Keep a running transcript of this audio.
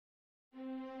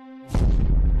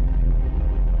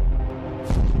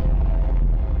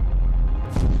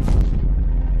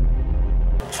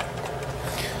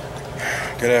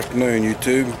Good afternoon,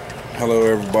 YouTube. Hello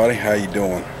everybody, how you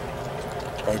doing?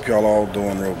 Hope y'all all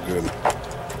doing real good.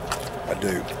 I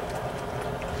do.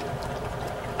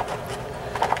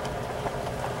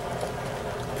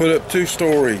 Put up three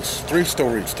stories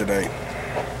today.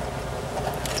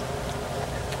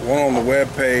 One on the web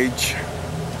page,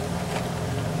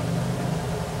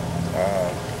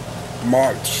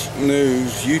 Mock's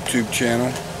News YouTube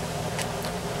channel.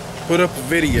 Put up a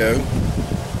video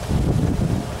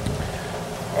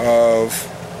of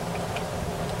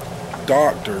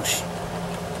doctors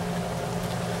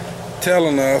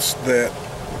telling us that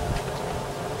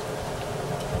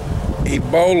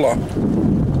Ebola,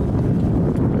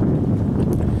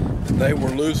 they were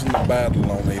losing the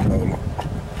battle on Ebola.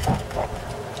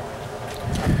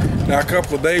 Now, a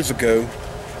couple of days ago,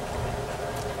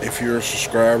 if you're a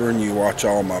subscriber and you watch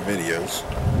all my videos,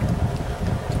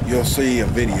 you'll see a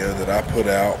video that I put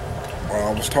out where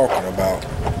I was talking about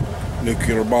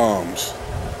nuclear bombs.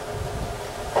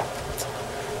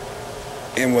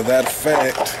 And with that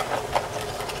fact,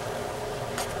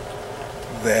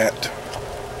 that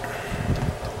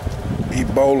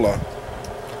Ebola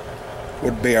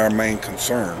would be our main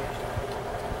concern.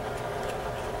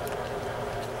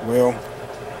 Well,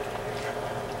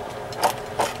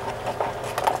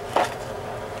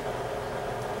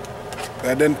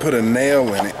 that didn't put a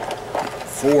nail in it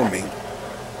for me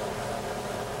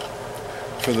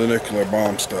for the nuclear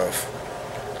bomb stuff,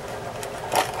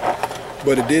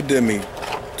 but it did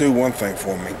do one thing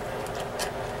for me.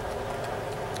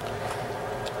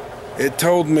 It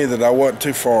told me that I wasn't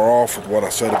too far off with what I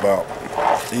said about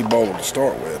Ebola to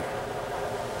start with.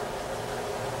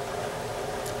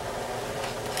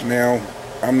 Now,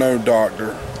 I'm no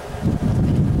doctor.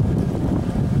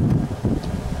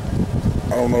 I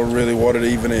don't know really what it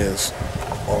even is.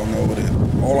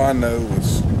 All I know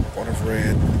is what I've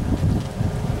read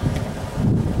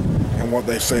and what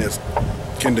they say it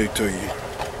can do to you,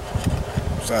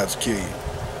 besides kill you.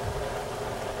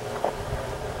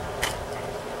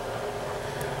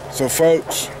 So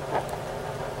folks,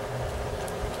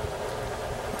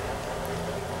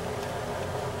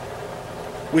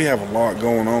 we have a lot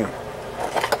going on.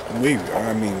 We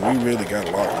really got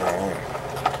a lot going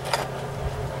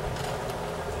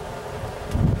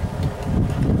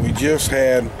on. We just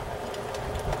had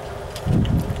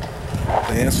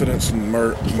the incidents in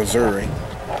Missouri.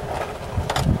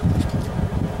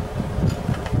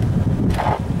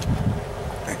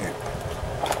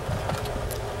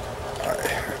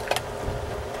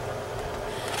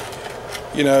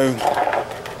 You know,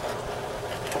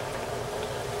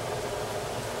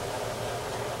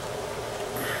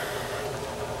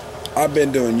 I've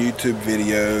been doing YouTube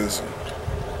videos and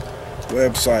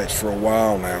websites for a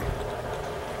while now,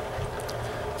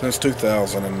 since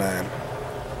 2009.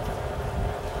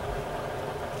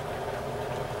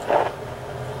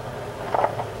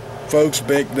 Folks,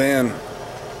 back then,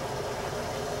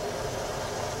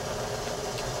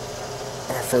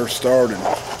 when I first started,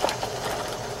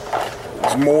 it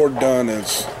was more done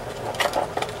as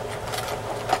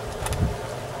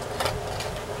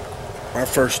my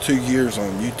first 2 years on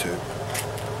YouTube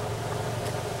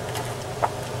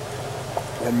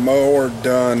were more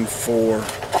done for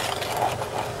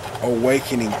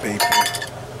awakening people,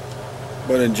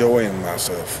 but enjoying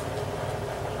myself.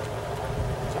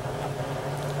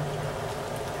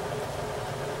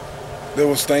 There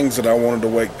was things that I wanted to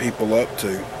wake people up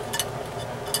to,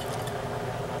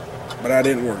 but I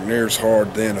didn't work near as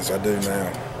hard then as I do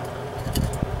now.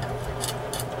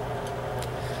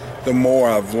 The more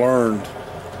I've learned,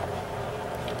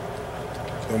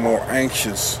 the more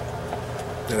anxious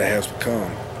that it has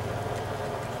become.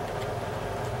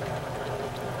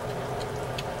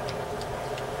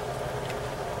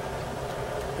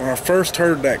 When I first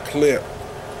heard that clip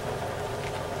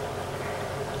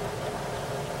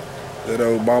that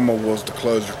Obama was the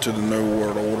closer to the New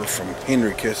World Order from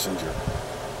Henry Kissinger,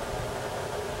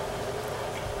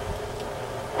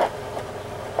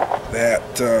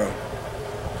 that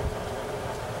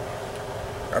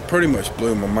I pretty much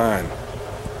blew my mind.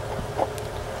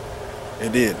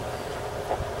 It did.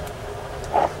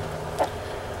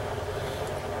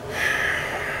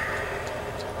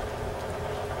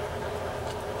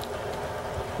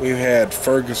 We've had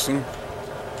Ferguson,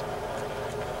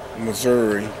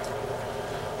 Missouri,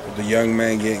 with the young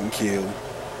man getting killed.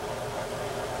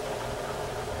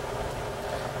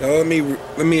 Now let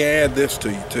me add this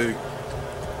to you too.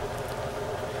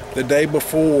 The day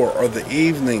before, or the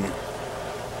evening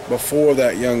before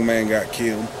that young man got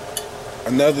killed,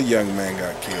 another young man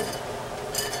got killed.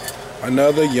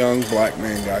 Another young black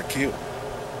man got killed.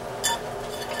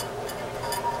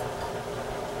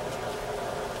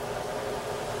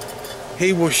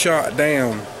 He was shot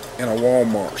down in a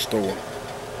Walmart store.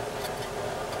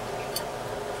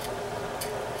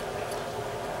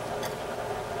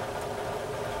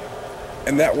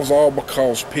 And that was all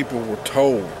because people were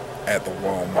told at the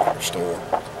Walmart store,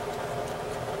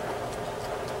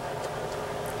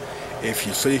 if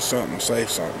you see something, say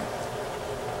something.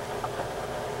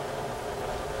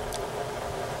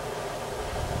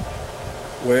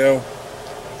 Well,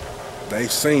 they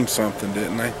seen something,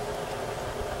 didn't they?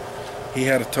 He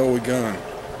had a toy gun.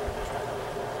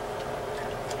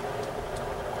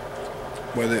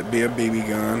 Whether it be a BB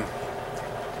gun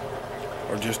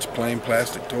or just a plain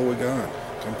plastic toy gun,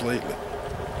 completely.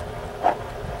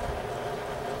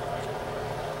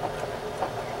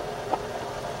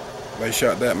 They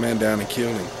shot that man down and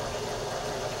killed him.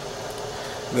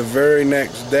 The very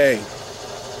next day,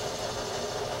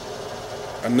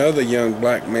 another young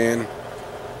black man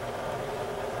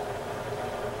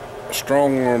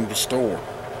strong-armed the store.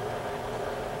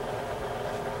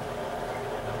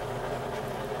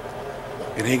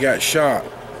 And he got shot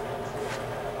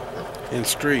in the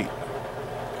street.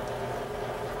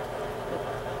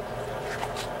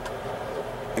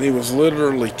 And he was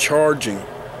literally charging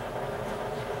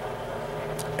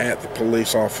at the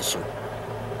police officer.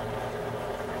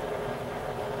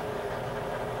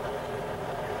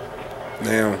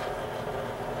 Now,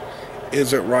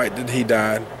 is it right that he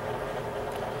died?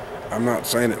 I'm not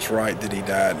saying it's right that he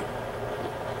died.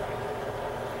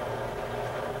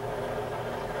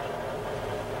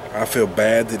 I feel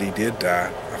bad that he did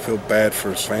die. I feel bad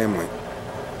for his family.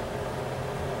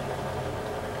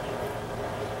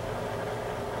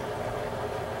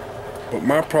 But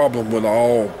my problem with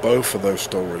both of those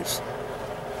stories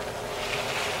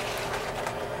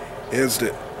is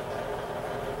that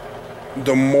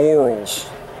the morals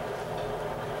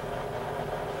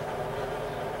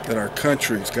that our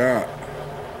country's got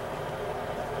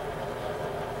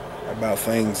about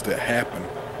things that happen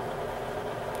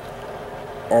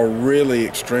are really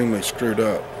extremely screwed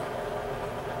up.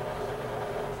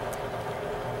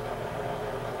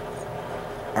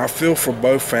 I feel for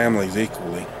both families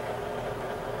equally.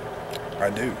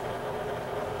 I do.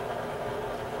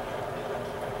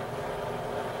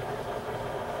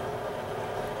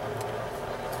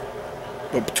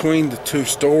 But between the two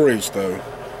stories, though,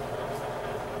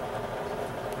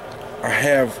 I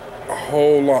have a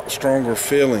whole lot stronger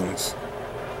feelings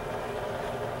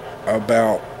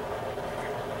about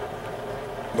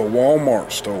the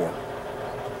Walmart store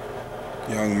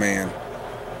young man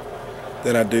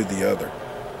than I do the other.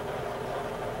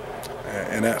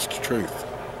 And that's the truth.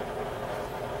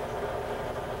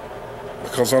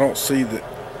 Because I don't see the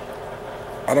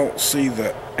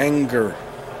anger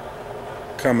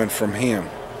coming from him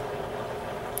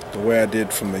the way I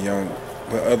did from the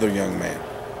other young man.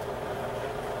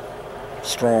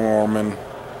 Strong arming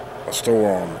a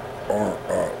store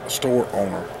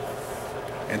owner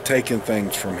and taking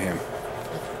things from him.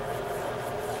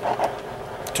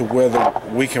 To whether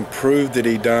we can prove that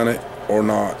he done it or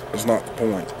not is not the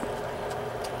point.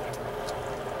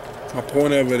 My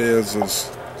point of it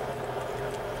is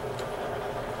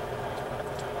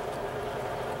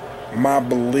my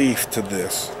belief to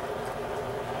this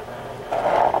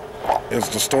is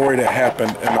the story that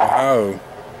happened in Ohio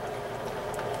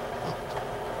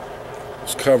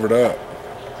was covered up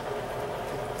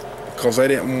because they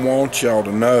didn't want y'all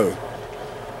to know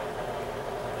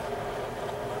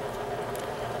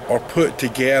or put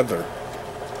together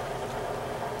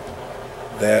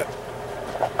that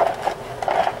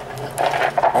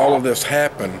all of this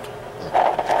happened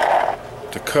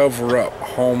to cover up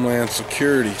Homeland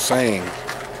Security saying,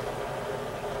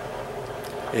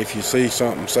 if you see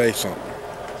something, say something.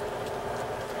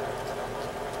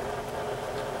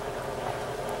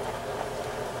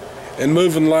 And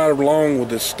moving right along with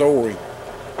this story,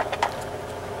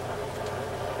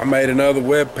 I made another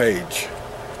web page.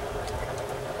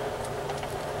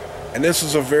 And this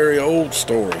is a very old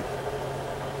story.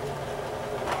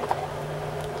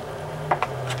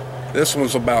 This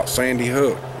one's about Sandy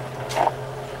Hook.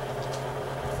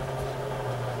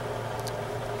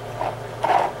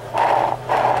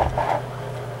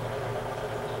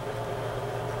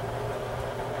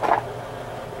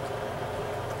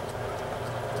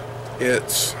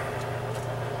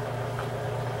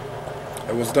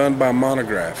 It was done by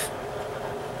Monograph.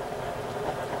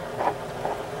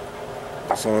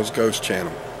 It's on his Ghost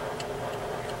channel.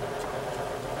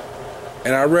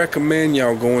 And I recommend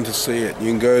y'all going to see it.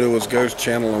 You can go to his Ghost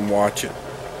channel and watch it,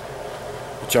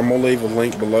 which I'm going to leave a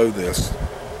link below this.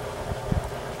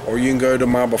 Or you can go to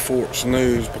my Before It's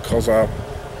News because I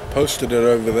posted it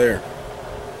over there.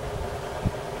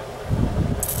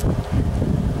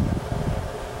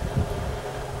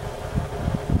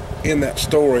 in that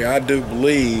story, I do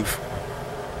believe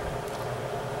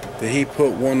that he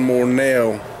put one more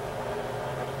nail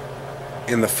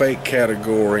in the fake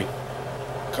category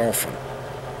coffin.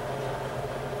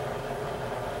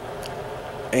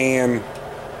 And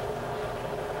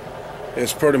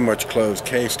it's pretty much closed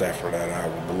case after that, I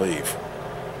would believe.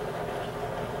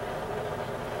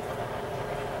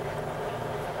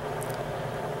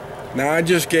 Now, I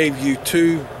just gave you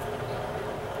two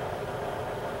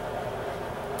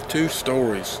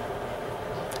stories.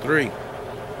 Three.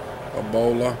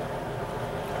 Ebola,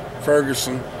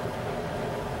 Ferguson,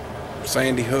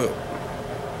 Sandy Hook.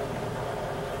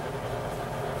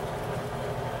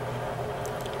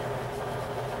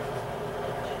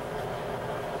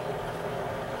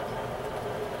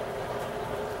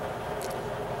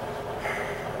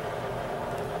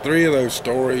 Three of those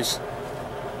stories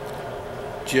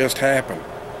just happened.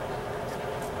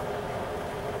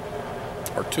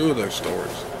 Or two of those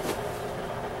stories.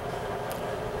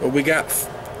 But we got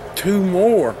two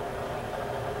more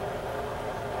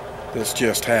that's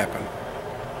just happened.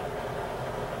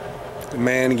 The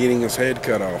man getting his head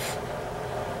cut off.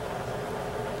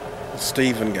 The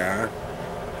Stephen guy.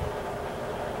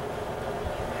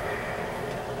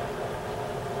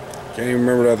 Can't even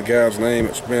remember the other guy's name.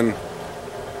 It's been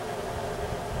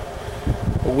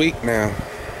a week now.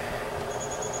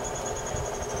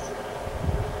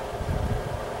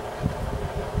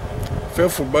 Feel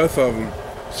for both of them,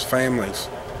 his families.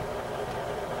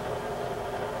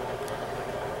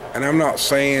 And I'm not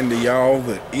saying to y'all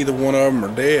that either one of them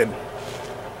are dead.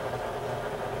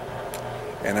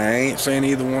 And I ain't saying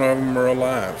either one of them are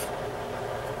alive.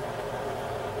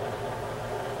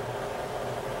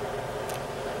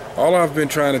 All I've been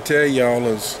trying to tell y'all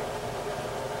is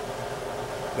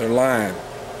they're lying.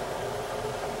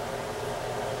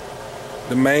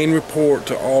 The main report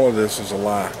to all of this is a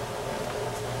lie.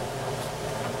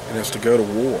 And it's to go to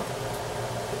war.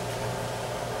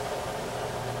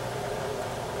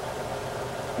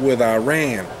 With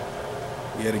Iran,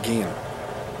 yet again.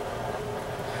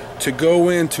 To go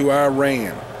into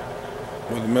Iran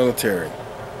with the military,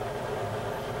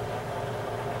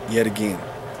 yet again.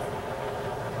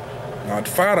 Not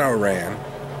to fight Iran,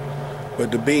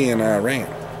 but to be in Iran.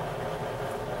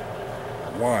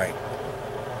 Why?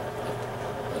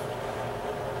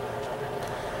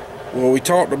 Well, we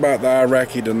talked about the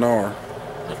Iraqi dinar.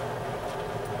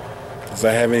 Does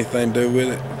that have anything to do with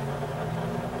it?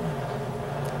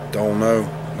 Don't know.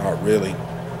 Not really.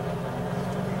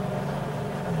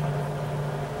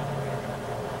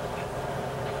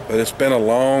 But it's been a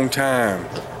long time.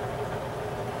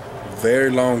 Very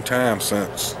long time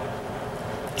since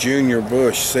Junior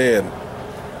Bush said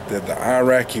that the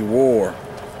Iraqi war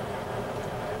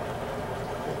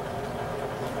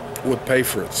would pay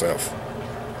for itself.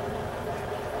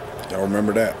 Y'all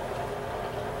remember that?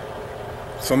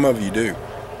 Some of you do.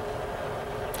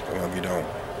 Some of you don't.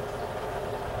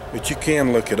 But you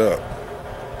can look it up.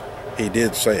 He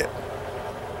did say it.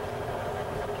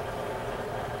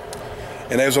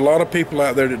 And there's a lot of people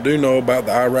out there that do know about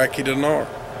the Iraqi dinar.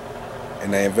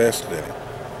 And they invested in it.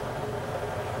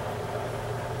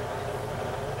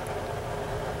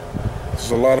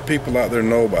 There's a lot of people out there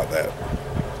know about that.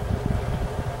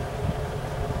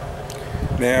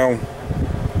 Now,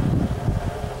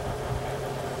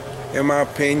 in my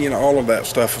opinion, all of that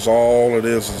stuff is all it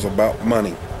is about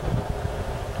money.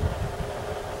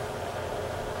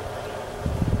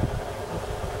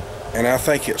 And I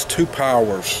think it's two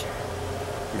powers,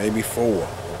 maybe four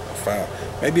or five.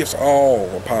 Maybe it's all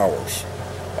the powers,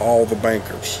 all the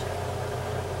bankers.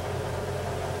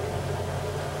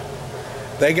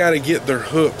 They got to get their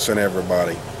hooks in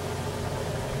everybody.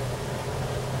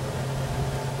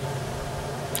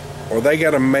 Or they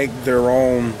got to make their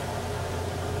own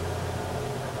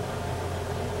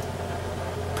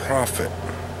profit.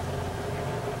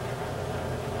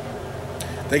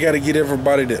 They got to get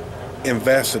everybody that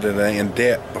invested in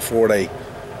debt before they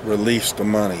release the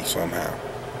money somehow.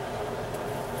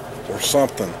 Or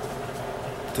something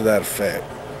to that effect.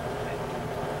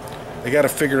 They got to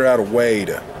figure out a way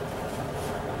to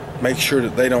make sure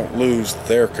that they don't lose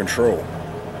their control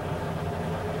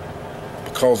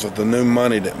because of the new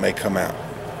money that may come out,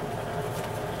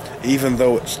 even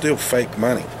though it's still fake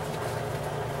money.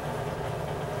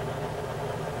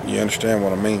 You understand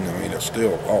what I mean? I mean, it's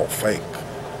still all fake.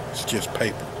 It's just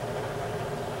paper.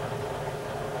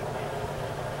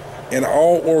 And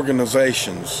all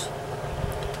organizations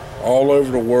all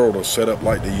over the world are set up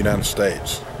like the United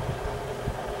States.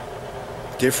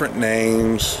 Different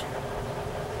names,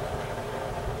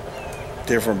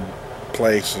 different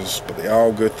places, but they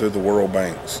all go through the world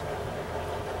banks.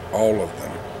 All of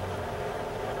them.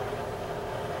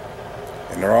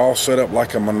 And they're all set up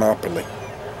like a monopoly.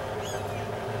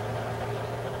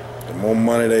 The more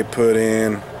money they put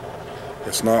in,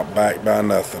 it's not backed by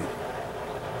nothing.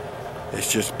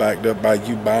 It's just backed up by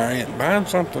you buying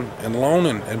something and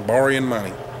loaning and borrowing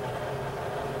money.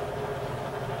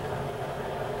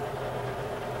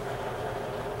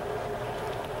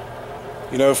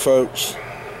 You know, folks,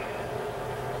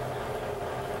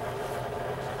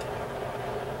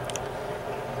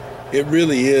 it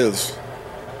really is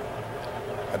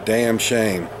a damn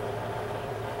shame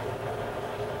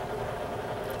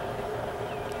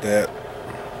that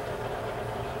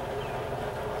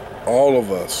all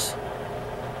of us,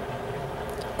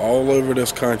 all over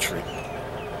this country,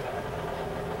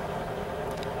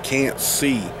 can't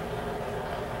see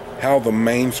how the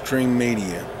mainstream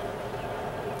media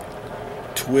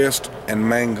twist and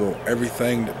mangle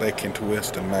everything that they can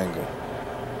twist and mangle.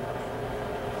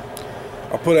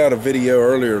 I put out a video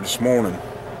earlier this morning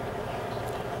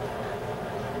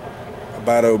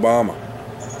about Obama.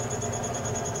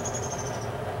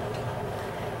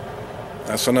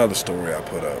 That's another story I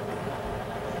put up.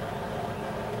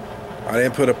 I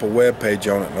didn't put up a web page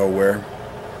on it nowhere,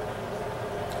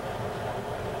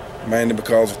 mainly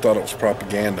because I thought it was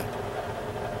propaganda.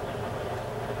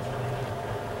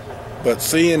 But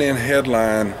CNN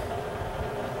headline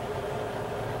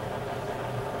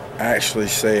actually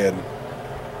said,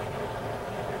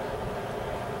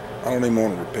 I don't even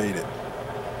want to repeat it,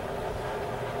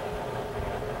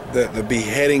 that the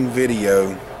beheading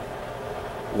video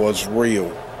was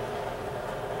real.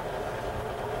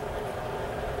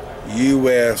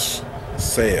 U.S.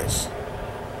 says.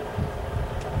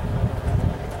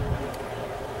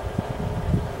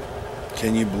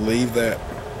 Can you believe that?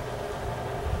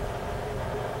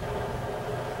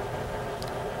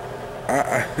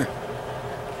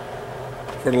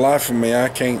 For the life of me, I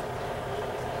can't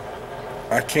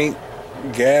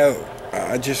gather,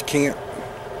 I just can't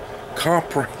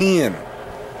comprehend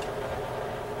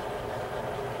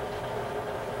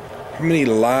how many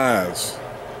lies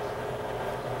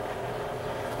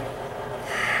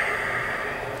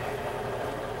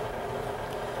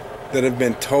that have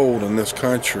been told in this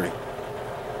country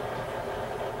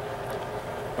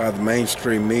by the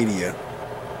mainstream media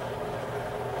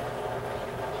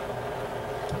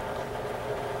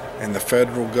and the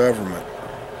federal government.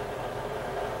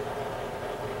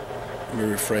 Let me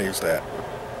rephrase that.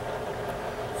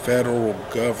 Federal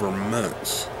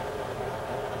governments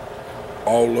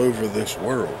all over this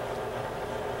world.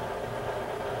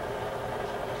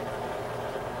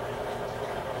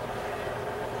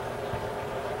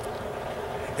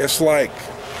 It's like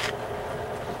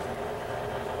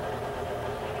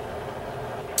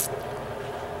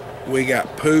we got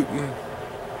Putin,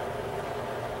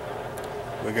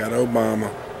 we got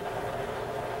Obama,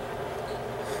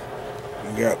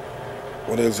 we got,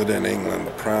 what is it in England,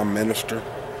 the Prime Minister,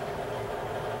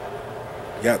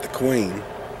 we got the Queen,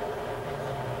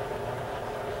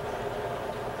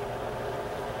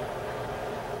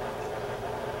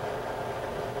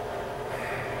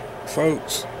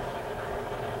 folks.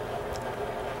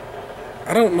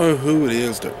 I don't know who it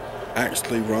is that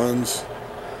actually runs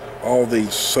all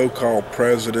these so-called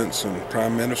presidents and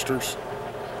prime ministers.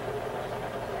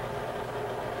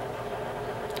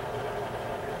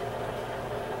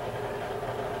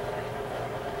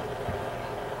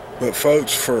 But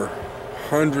folks, for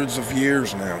hundreds of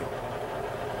years now,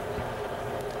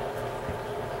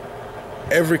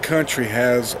 every country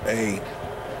has a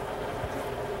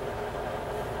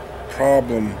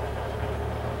problem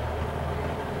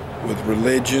with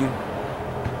religion,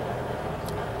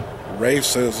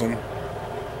 racism,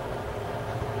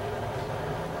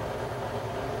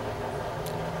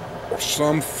 or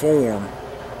some form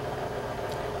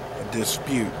of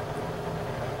dispute.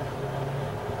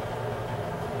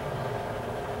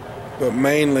 But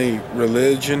mainly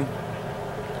religion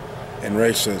and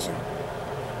racism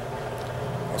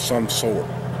of some sort.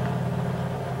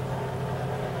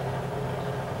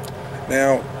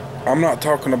 Now, I'm not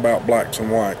talking about blacks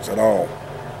and whites at all.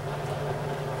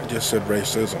 I just said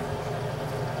racism.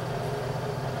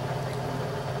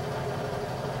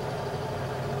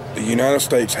 The United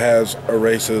States has a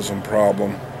racism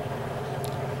problem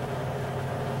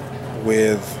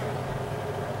with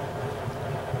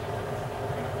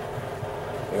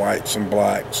whites and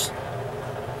blacks.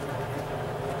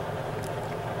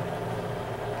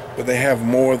 But they have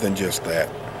more than just that.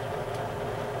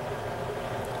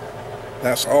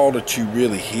 That's all that you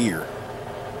really hear.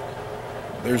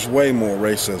 There's way more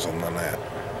racism than that.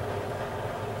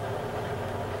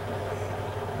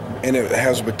 And it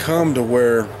has become to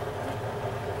where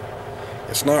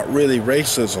it's not really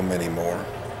racism anymore.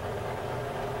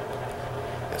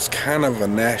 it's kind of a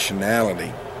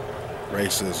nationality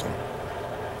racism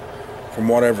from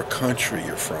whatever country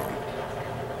you're from,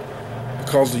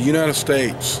 because the United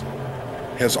States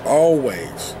has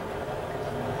always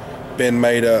been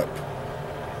made up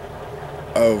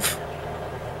of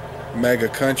mega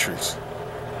countries.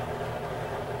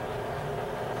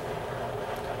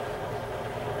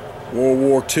 World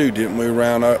War II, didn't we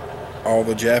round up all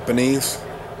the Japanese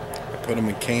and put them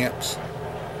in camps?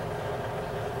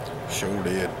 Sure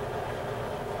did.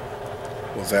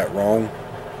 Was that wrong?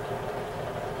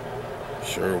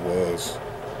 Sure was.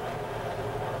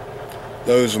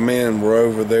 Those men were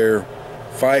over there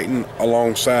fighting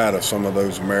alongside of some of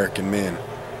those American men,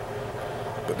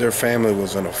 but their family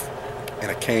was in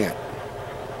a camp,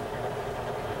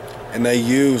 and they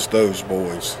used those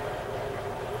boys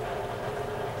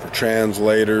for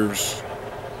translators,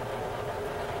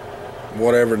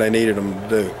 whatever they needed them to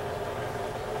do.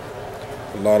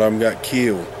 A lot of them got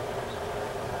killed,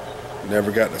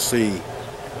 never got to see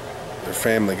their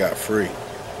family got free.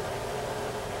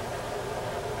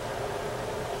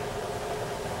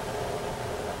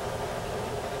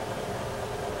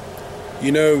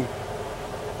 You know,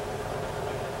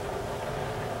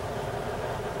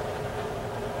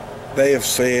 they have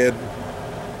said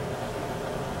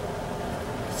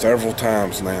several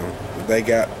times now that they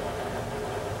got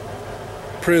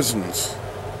prisons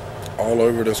all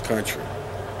over this country.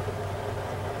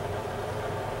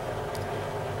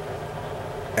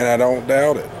 And I don't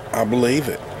doubt it. I believe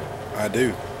it. I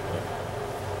do.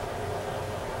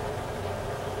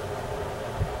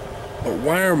 But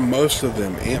why are most of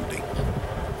them empty?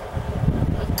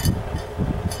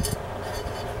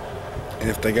 And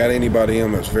if they got anybody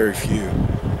in them, it's very few.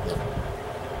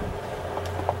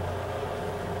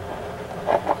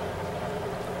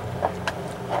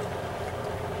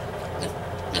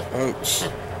 Folks,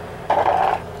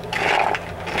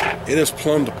 it is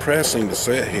plumb depressing to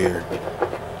sit here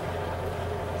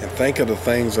and think of the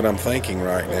things that I'm thinking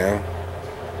right now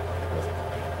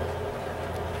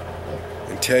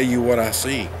and tell you what I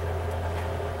see.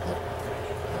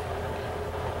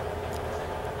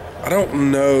 I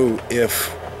don't know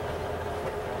if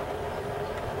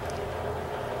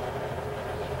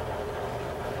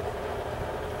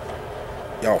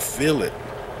y'all feel it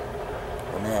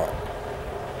or not.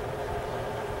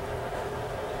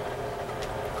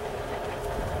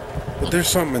 But there's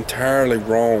something entirely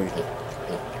wrong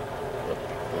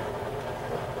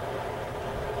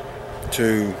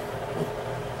to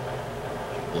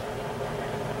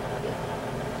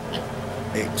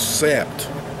accept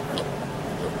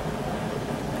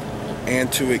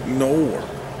and to ignore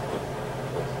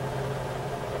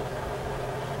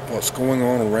what's going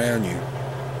on around you,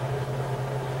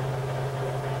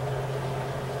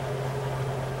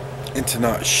 and to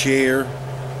not share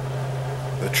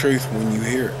the truth when you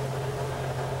hear it.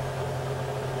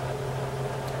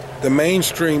 The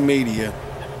mainstream media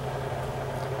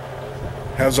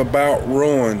has about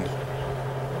ruined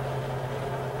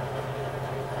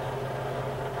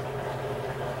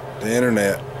the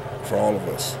internet for all of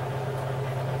us.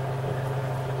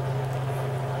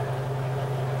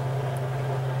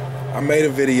 I made a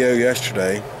video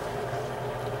yesterday,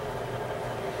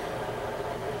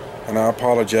 and I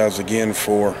apologize again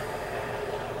for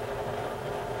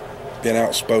being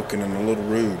outspoken and a little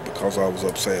rude because I was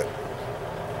upset.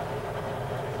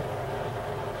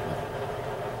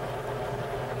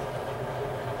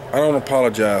 I don't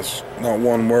apologize, not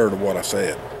one word of what I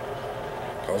said,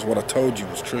 because what I told you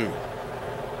was true.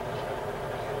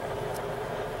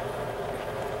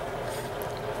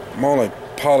 I'm only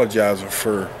apologizing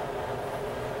for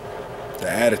the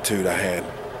attitude I had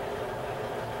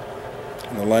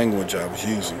and the language I was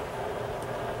using.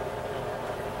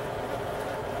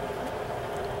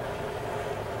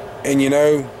 And you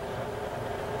know,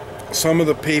 some of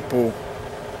the people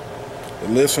that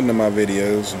listen to my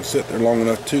videos and sit there long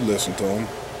enough to listen to them,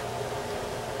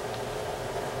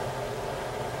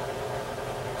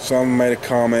 some made a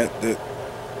comment that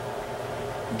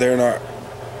they're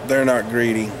not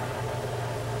greedy.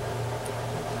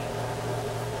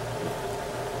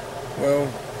 Well,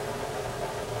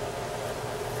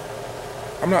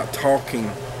 I'm not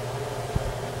talking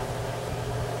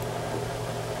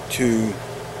to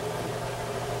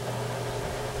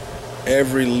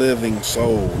every living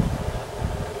soul,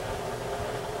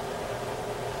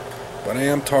 but I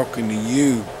am talking to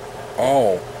you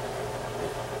all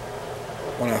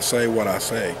when I say what I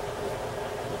say.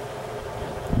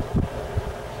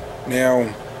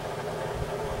 Now,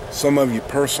 some of you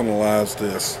personalize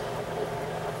this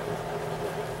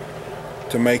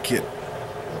to make it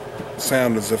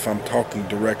sound as if I'm talking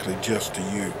directly just to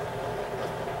you.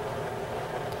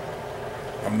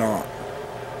 I'm not.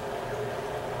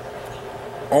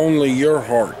 Only your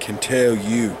heart can tell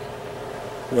you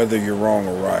whether you're wrong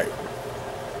or right.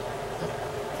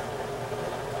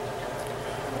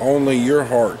 Only your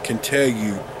heart can tell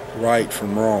you right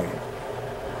from wrong.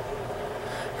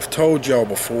 I've told y'all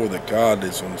before that God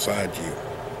is inside you.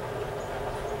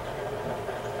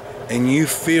 And you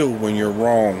feel when you're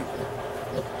wrong,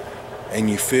 and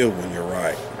you feel when you're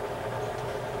right.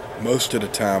 Most of the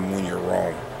time when you're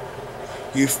wrong.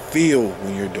 You feel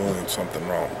when you're doing something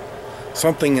wrong.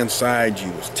 Something inside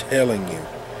you is telling you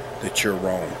that you're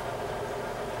wrong.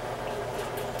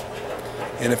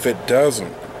 And if it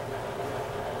doesn't,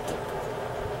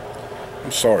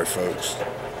 I'm sorry folks,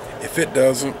 if it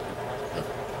doesn't,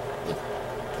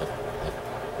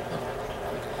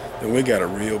 then we got a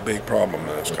real big problem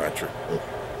in this country.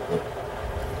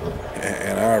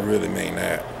 And I really mean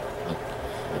that.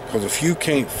 Because if you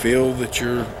can't feel that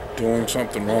you're doing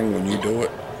something wrong when you do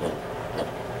it,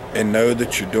 and know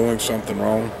that you're doing something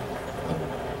wrong,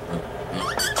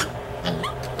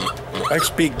 I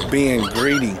speak being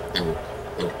greedy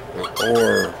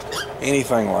or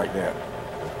anything like that.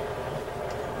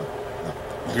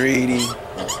 Greedy,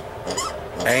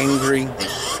 angry,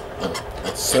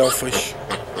 selfish,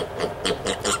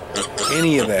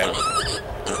 any of that.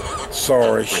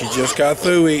 Sorry, she just got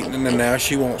through eating and now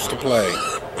she wants to play.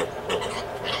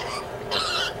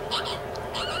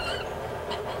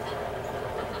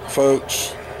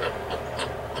 Folks,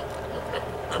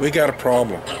 we got a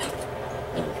problem.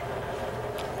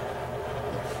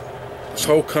 This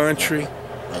whole country,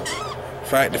 in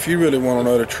fact, if you really want to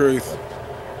know the truth,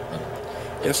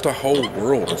 it's the whole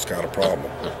world that's got a problem.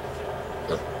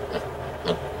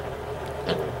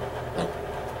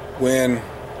 When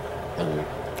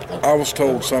I was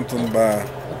told something by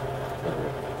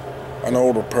an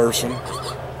older person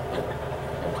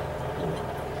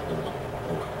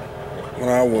when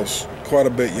I was quite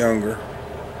a bit younger,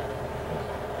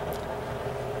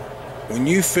 when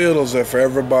you feel as if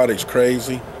everybody's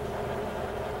crazy,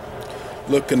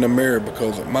 look in the mirror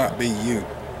because it might be you.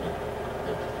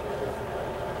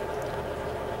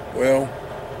 Well,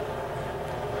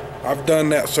 I've done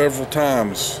that several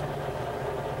times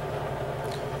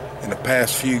in the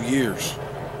past few years.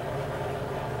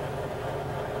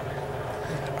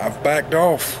 I've backed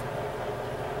off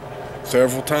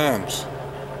several times.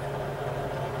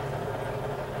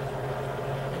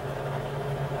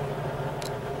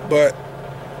 But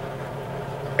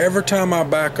every time I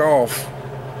back off,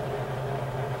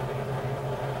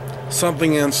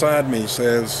 something inside me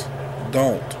says,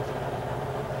 don't.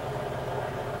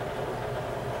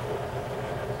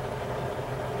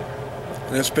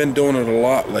 And it's been doing it a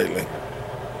lot lately.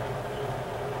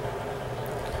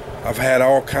 I've had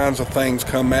all kinds of things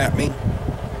come at me,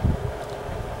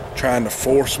 trying to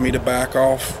force me to back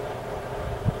off,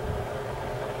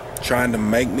 trying to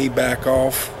make me back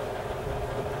off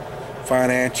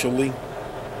financially.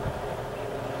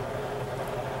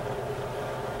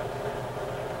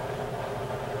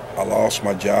 I lost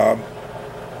my job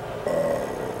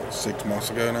 6 months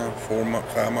ago now, 4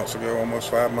 months, 5 months ago, almost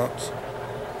 5 months.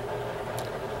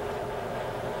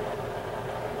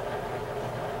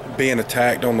 Being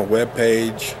attacked on the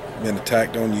webpage, being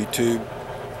attacked on YouTube,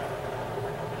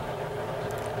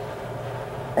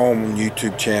 on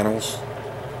YouTube channels,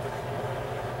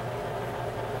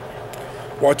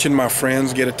 watching my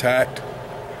friends get attacked,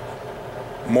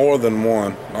 more than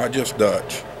one, not just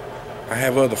Dutch. I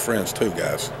have other friends too,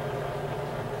 guys.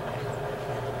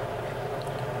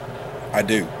 I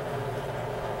do.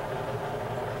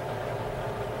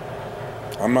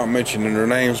 I'm not mentioning their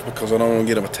names because I don't want to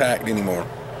get them attacked anymore.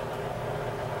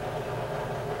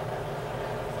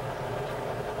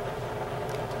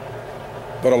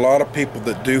 But a lot of people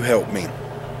that do help me,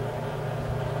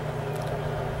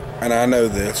 and I know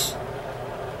this,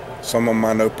 some of them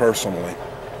I know personally,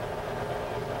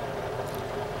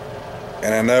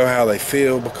 and I know how they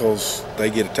feel because they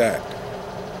get attacked.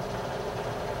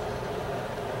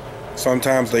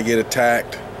 Sometimes they get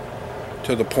attacked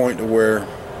to the point to where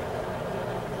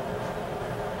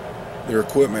their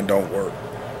equipment don't work.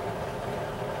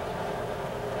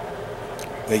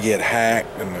 They get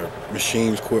hacked and their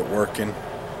machines quit working.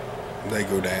 They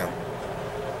go down.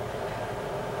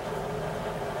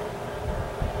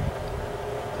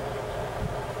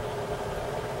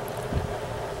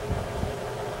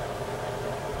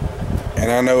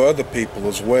 And I know other people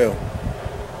as well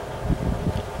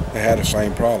that had the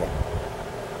same problem.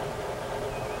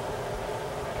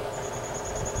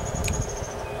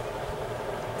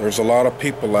 There's a lot of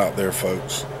people out there,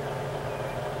 folks,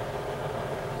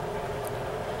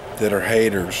 that are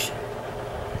haters.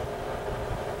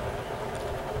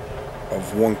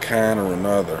 of one kind or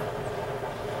another.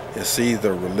 It's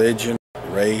either religion,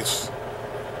 race,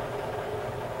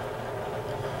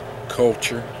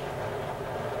 culture.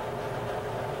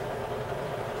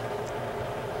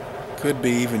 Could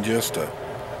be even just a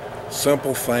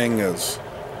simple thing as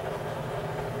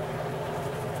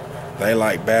they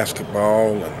like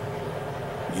basketball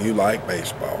and you like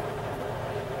baseball.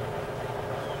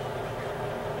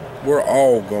 We're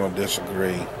all going to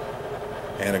disagree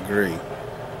and agree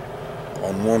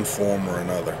on one form or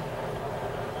another.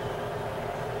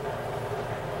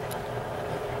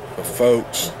 But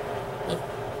folks,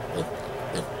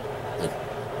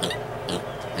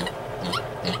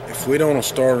 if we don't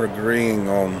start agreeing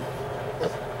on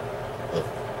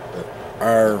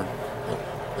our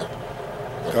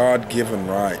God-given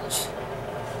rights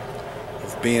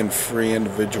of being free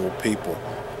individual people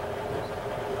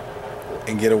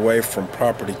and get away from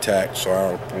property tax so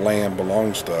our land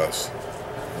belongs to us,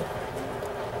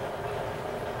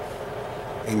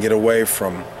 and get away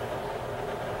from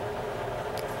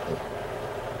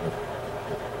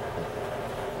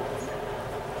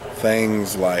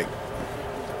things like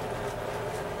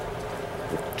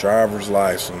driver's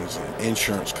license and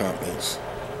insurance companies,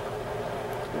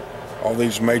 all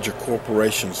these major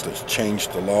corporations that's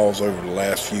changed the laws over the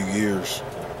last few years,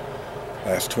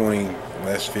 last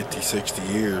 50, 60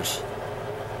 years,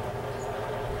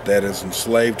 that has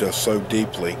enslaved us so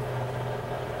deeply,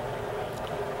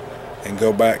 and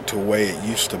go back to the way it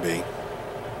used to be.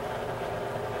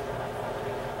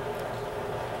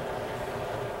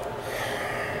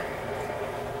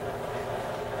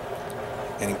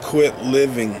 And quit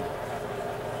living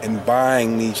and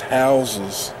buying these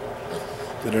houses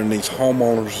that are in these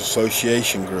homeowners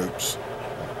association groups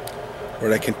where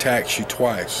they can tax you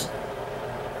twice.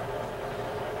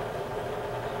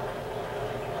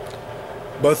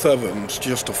 Both of them is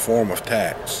just a form of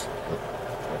tax.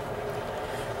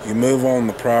 You move on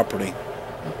the property,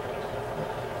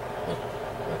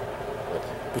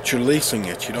 but you're leasing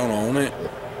it. You don't own it.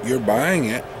 You're buying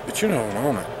it, but you don't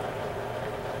own it.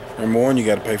 Number one, you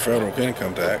got to pay federal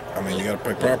income tax. You got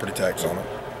to pay property tax on it.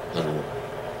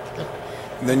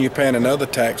 And then you're paying another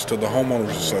tax to the homeowners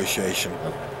association.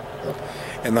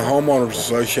 And the homeowners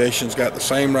association's got the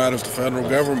same right as the federal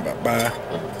government, but by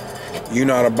you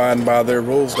not abiding by their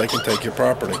rules, they can take your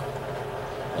property.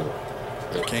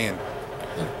 They can.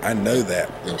 I know that.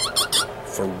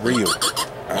 For real.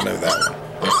 I know that one.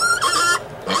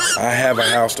 I have a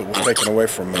house that was taken away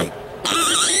from me.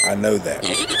 I know that.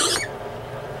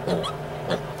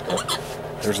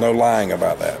 There's no lying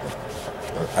about that.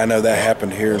 I know that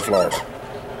happened here in Florida.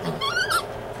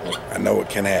 I know it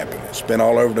can happen. It's been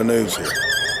all over the news here.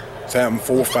 It's happened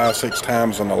 4, 5, 6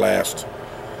 times in the last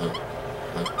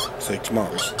 6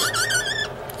 months.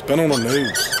 It's been on the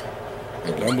news.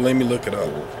 Don't believe me, look it up.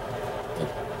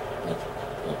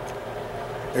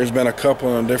 There's been a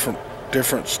couple in a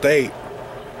different state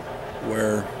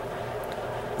where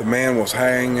the man was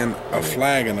hanging a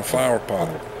flag in a flower pot.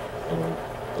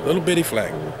 Little bitty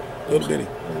flag. Little bitty.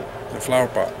 In a flower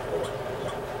pot.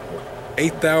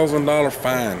 $8,000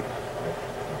 fine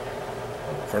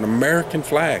for an American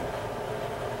flag.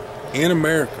 In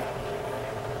America.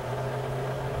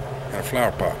 In a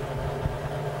flower pot.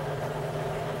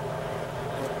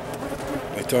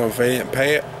 They told him if they didn't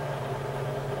pay it,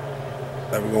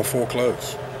 they were going to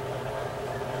foreclose.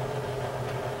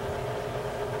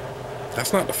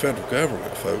 That's not the federal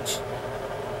government, folks.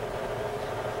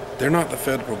 They're not the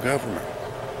federal government.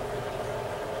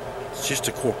 It's just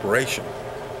a corporation.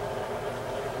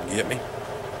 You get me?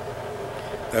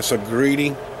 That's a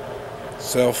greedy,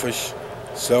 selfish,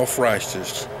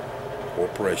 self-righteous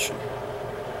corporation.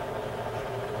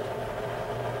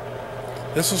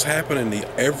 This is happening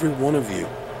to every one of you.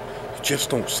 You just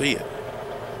don't see it.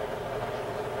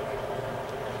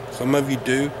 Some of you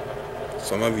do,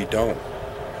 some of you don't.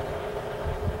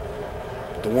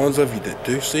 But the ones of you that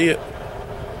do see it,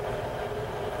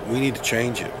 we need to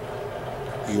change it.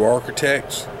 You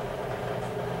architects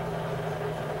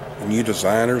and you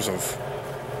designers of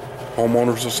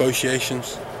homeowners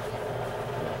associations,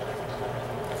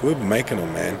 quit making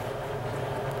them, man.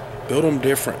 Build them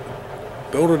different.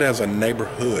 Build it as a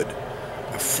neighborhood,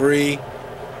 a free,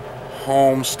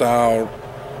 home-style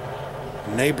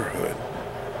neighborhood,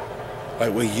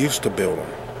 like we used to build them.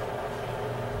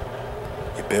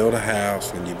 You build a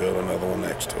house and you build another one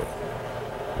next to it.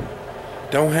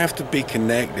 Don't have to be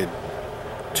connected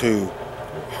to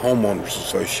homeowners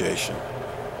association,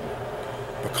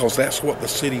 because that's what the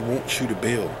city wants you to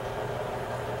build.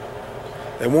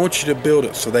 They want you to build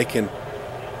it so they can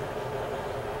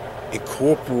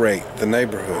incorporate the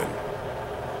neighborhood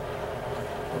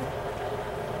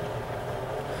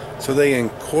So they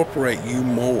incorporate you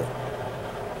more,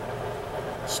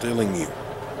 stealing you,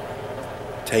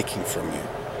 taking from you,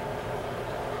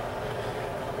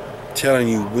 telling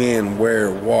you when,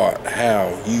 where, what,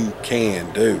 how you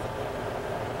can do.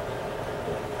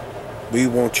 We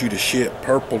want you to ship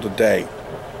purple today.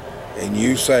 And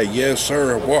you say, yes,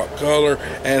 sir, what color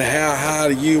and how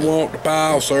high do you want the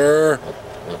pile, sir?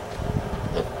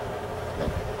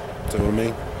 See what I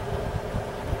mean?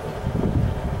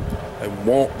 They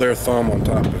want their thumb on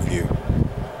top of you,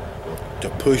 to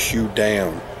push you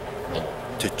down,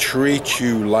 to treat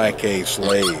you like a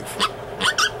slave.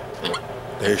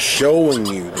 They're showing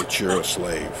you that you're a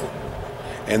slave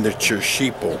and that you're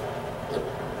sheeple,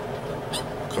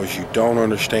 because you don't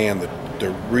understand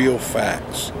the real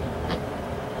facts,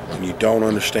 and you don't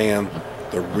understand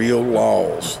the real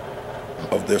laws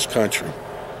of this country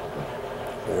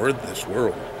or this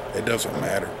world. It doesn't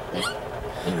matter.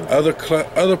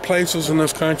 Other places in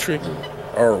this country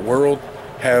or world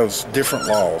has different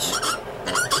laws.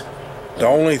 The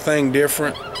only thing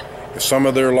different is some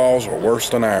of their laws are worse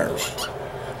than ours.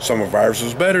 Some of ours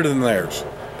is better than theirs,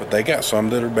 but they got some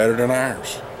that are better than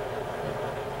ours.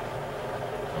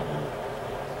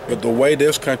 But the way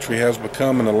this country has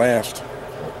become in the last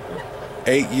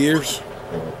 8 years,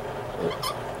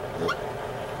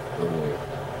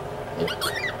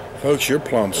 folks, you're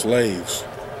plumb slaves.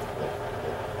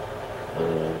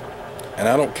 And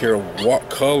I don't care what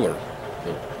color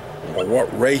or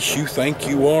what race you think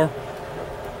you are.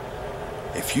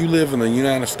 If you live in the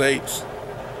United States,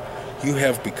 you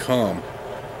have become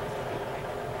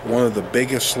one of the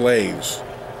biggest slaves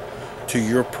to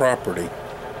your property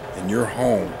and your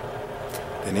home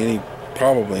than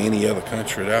probably any other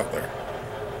country out there.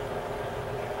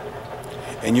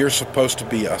 And you're supposed to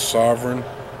be a sovereign,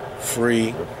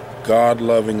 free,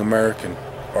 God-loving American.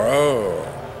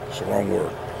 It's the wrong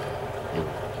word.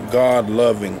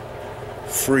 God-loving,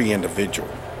 free individual.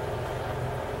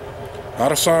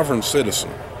 Not a sovereign citizen.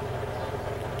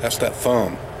 That's that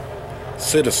thumb.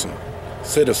 Citizen,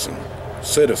 citizen,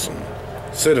 citizen,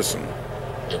 citizen.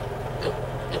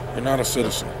 You're not a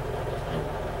citizen.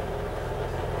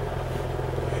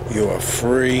 You're a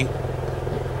free,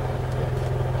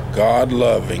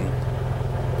 God-loving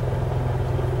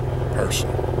person.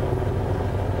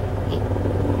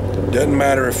 Doesn't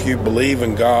matter if you believe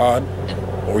in God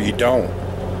or you don't.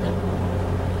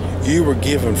 You were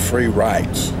given free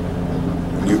rights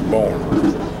when you were born.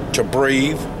 To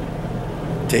breathe,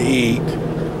 to eat,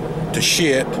 to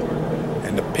shit,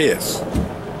 and to piss.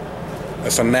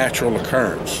 That's a natural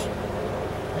occurrence,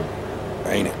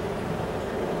 ain't it?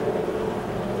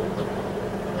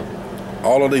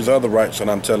 All of these other rights that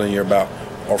I'm telling you about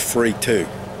are free too.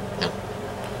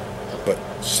 But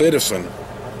citizen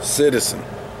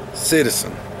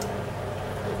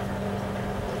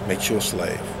makes you a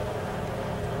slave.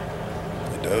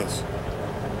 It does.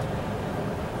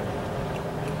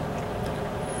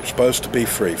 You're supposed to be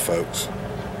free, folks.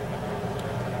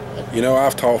 You know,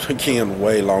 I've talked again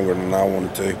way longer than I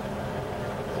wanted to.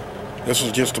 This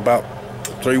was just about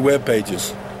 3 web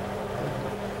pages.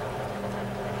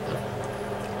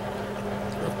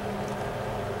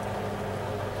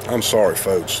 I'm sorry,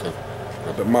 folks,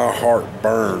 but my heart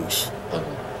burns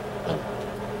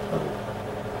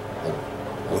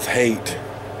with hate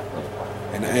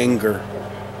and anger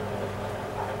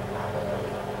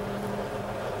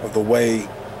of the way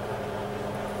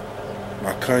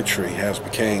my country has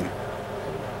become.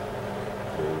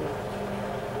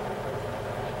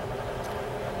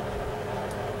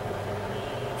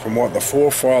 From what the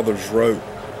forefathers wrote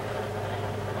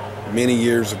many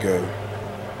years ago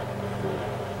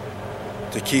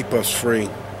to keep us free,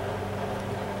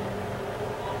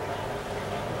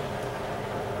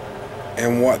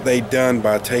 and what they done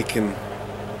by taking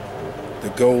the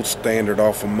gold standard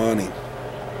off of money,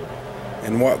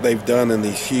 and what they've done in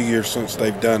these few years since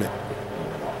they've done it.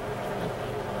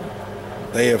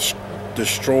 They have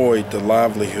destroyed the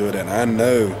livelihood, and I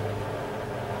know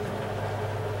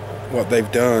what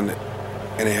they've done,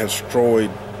 and it has destroyed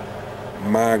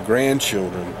my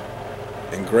grandchildren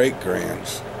and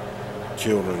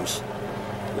great-grandchildren's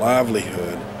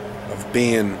livelihood of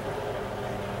being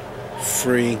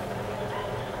free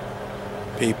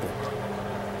people.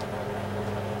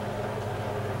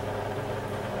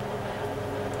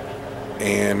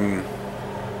 And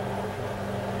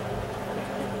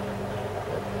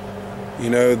you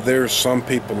know, there's some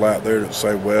people out there that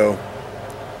say, well,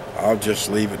 I'll just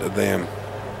leave it to them.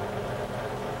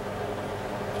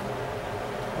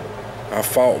 I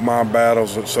fought my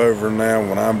battles, it's over now.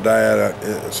 When I'm dead,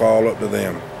 it's all up to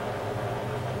them.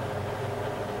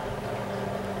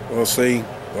 Well, see,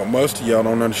 What most of y'all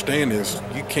don't understand is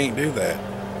you can't do that.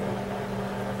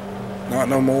 Not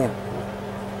no more.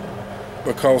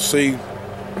 Because see,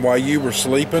 while you were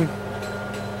sleeping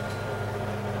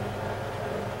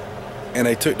and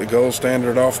they took the gold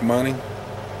standard off money,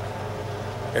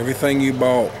 everything you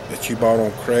bought that you bought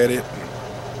on credit,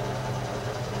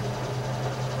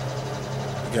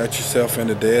 you got yourself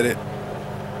into debt,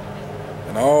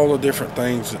 and all the different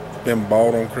things that's been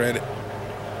bought on credit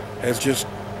has just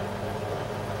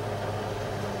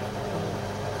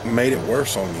made it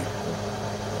worse on you.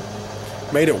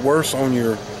 Made it worse on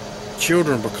your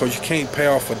children because you can't pay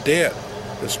off a debt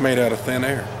that's made out of thin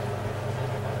air.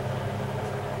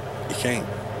 You can't.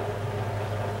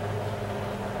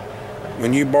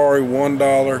 When you borrow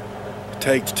 $1, it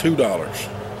takes $2.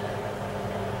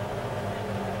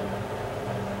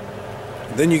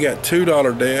 Then you got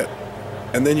 $2 debt,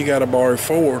 and then you got to borrow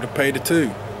 $4 to pay the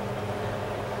 $2.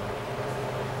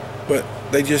 But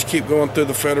they just keep going through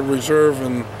the Federal Reserve,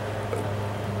 and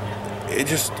it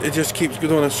just keeps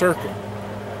going in a circle.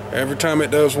 Every time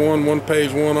it does one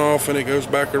pays one off, and it goes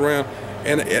back around,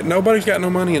 and nobody's got no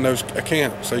money in those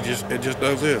accounts. It just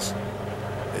does this.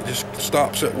 It just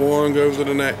stops at one, goes to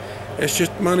the next. It's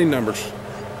just money numbers.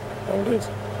 All it is.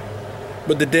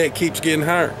 But the debt keeps getting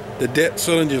higher. The debt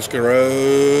ceiling just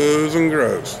grows and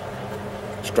grows,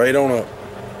 straight on up.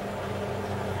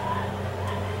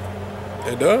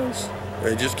 It does.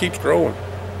 It just keeps growing.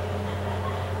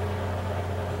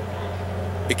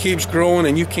 It keeps growing,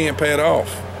 and you can't pay it off.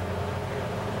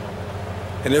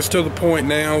 And it's to the point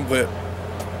now that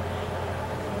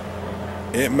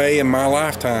it may, in my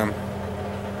lifetime,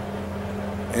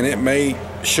 and it may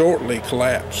shortly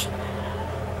collapse.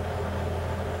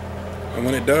 And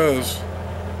when it does,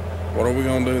 what are we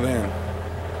going to do then?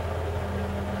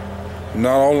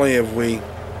 Not only have we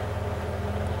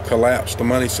collapsed the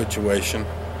money situation,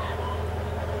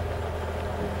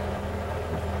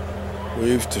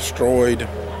 we've destroyed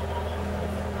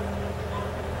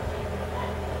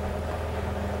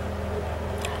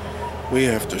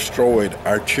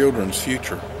our children's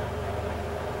future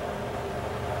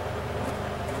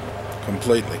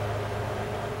completely.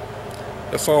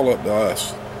 That's all up to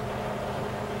us.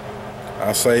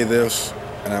 I say this,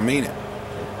 and I mean it.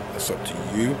 It's up to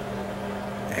you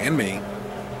and me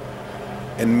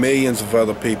and millions of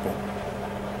other people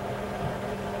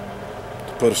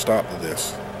to put a stop to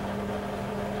this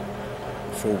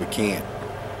before we can.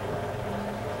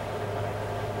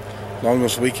 As long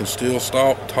as we can still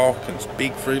stop, talk, and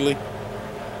speak freely,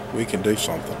 we can do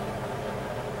something.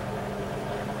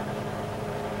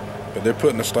 But they're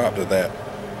putting a stop to that.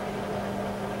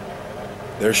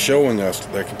 They're showing us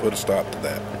that they can put a stop to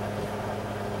that.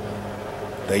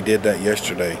 They did that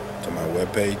yesterday to my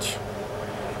webpage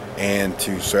and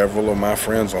to several of my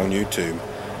friends on YouTube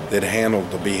that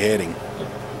handled the beheading.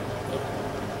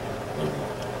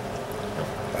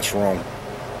 That's wrong.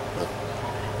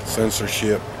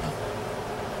 Censorship.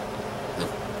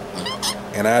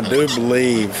 And I do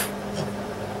believe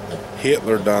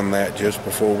Hitler done that just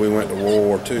before we went to World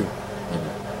War II.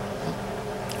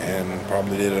 And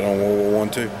probably did it on World War I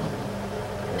too.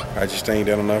 I just ain't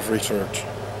done enough research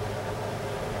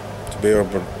to be able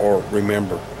to or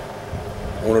remember.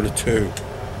 One of the two.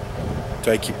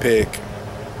 Take your pick.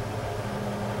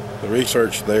 The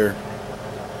research there.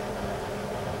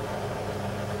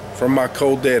 From my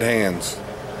cold dead hands,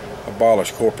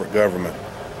 abolish corporate government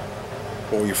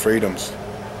for your freedoms.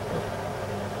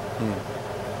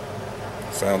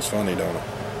 Sounds funny, don't it?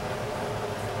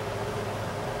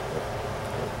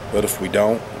 But if we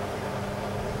don't,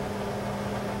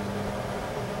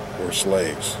 we're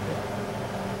slaves.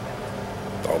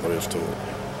 That's all there is to it.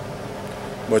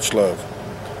 Much love.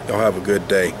 Y'all have a good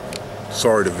day.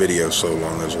 Sorry the video's so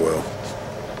long as well.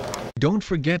 Don't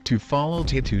forget to follow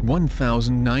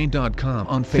Tattooed1009.com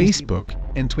on Facebook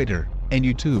and Twitter and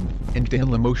YouTube, and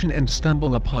Dailymotion and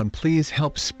StumbleUpon. Please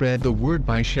help spread the word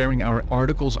by sharing our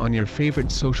articles on your favorite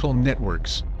social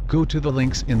networks. Go to the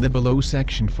links in the below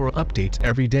section for updates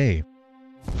every day.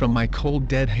 From my cold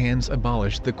dead hands,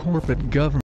 abolish the corporate government.